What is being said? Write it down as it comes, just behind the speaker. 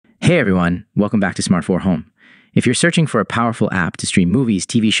Hey everyone, welcome back to Smart 4 Home. If you're searching for a powerful app to stream movies,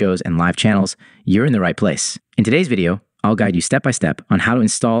 TV shows, and live channels, you're in the right place. In today's video, I'll guide you step by step on how to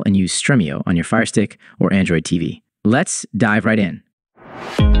install and use Stremio on your FireStick or Android TV. Let's dive right in.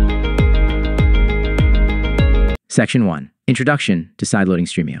 Section 1. Introduction to sideloading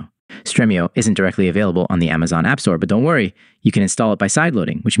Stremio. Stremio isn't directly available on the Amazon App Store, but don't worry, you can install it by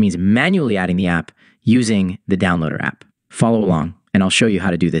sideloading, which means manually adding the app using the downloader app. Follow along, and I'll show you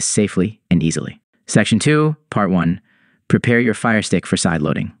how to do this safely and easily. Section 2, Part 1. Prepare your FireStick for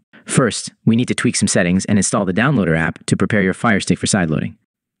sideloading. First, we need to tweak some settings and install the downloader app to prepare your FireStick for sideloading.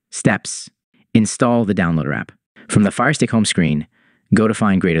 Steps. Install the downloader app. From the FireStick home screen, go to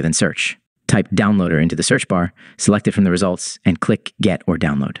Find Greater Than Search. Type Downloader into the search bar, select it from the results, and click Get or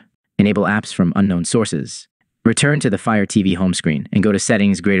Download. Enable apps from unknown sources. Return to the Fire TV home screen and go to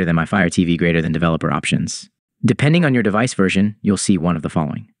Settings greater than My Fire TV greater than Developer options. Depending on your device version, you'll see one of the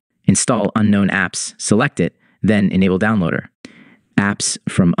following. Install unknown apps, select it, then enable downloader. Apps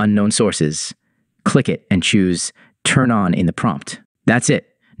from unknown sources, click it and choose Turn On in the prompt. That's it.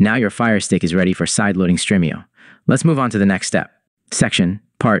 Now your FireStick is ready for sideloading Stremio. Let's move on to the next step. Section,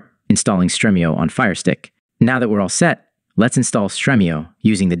 Part, Installing Stremio on FireStick. Now that we're all set, let's install Stremio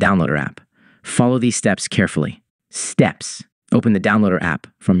using the downloader app. Follow these steps carefully. Steps. Open the downloader app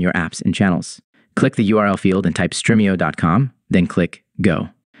from your apps and channels. Click the URL field and type stremio.com, then click Go.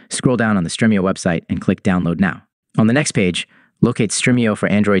 Scroll down on the Stremio website and click Download Now. On the next page, locate Stremio for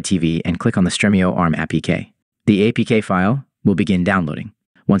Android TV and click on the Stremio ARM APK. The APK file will begin downloading.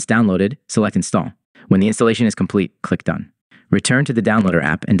 Once downloaded, select Install. When the installation is complete, click Done. Return to the downloader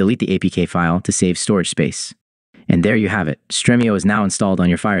app and delete the APK file to save storage space. And there you have it. Stremio is now installed on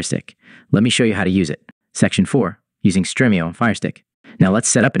your FireStick. Let me show you how to use it. Section 4, Using Stremio on FireStick. Now let's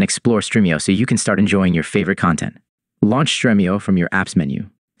set up and explore Stremio so you can start enjoying your favorite content. Launch Stremio from your Apps menu.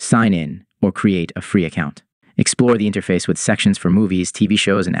 Sign in or create a free account. Explore the interface with sections for movies, TV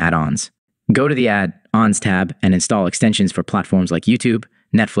shows, and add-ons. Go to the Add-ons tab and install extensions for platforms like YouTube,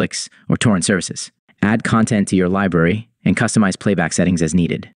 Netflix, or torrent services. Add content to your library and customize playback settings as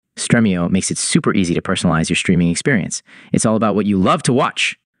needed. Stremio makes it super easy to personalize your streaming experience. It's all about what you love to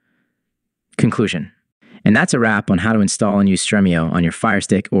watch. Conclusion. And that's a wrap on how to install and use Stremio on your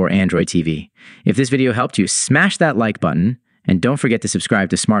FireStick or Android TV. If this video helped you, smash that like button, and don't forget to subscribe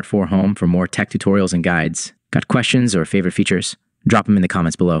to Smart 4 Home for more tech tutorials and guides. Got questions or favorite features? Drop them in the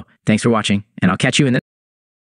comments below. Thanks for watching, and I'll catch you in the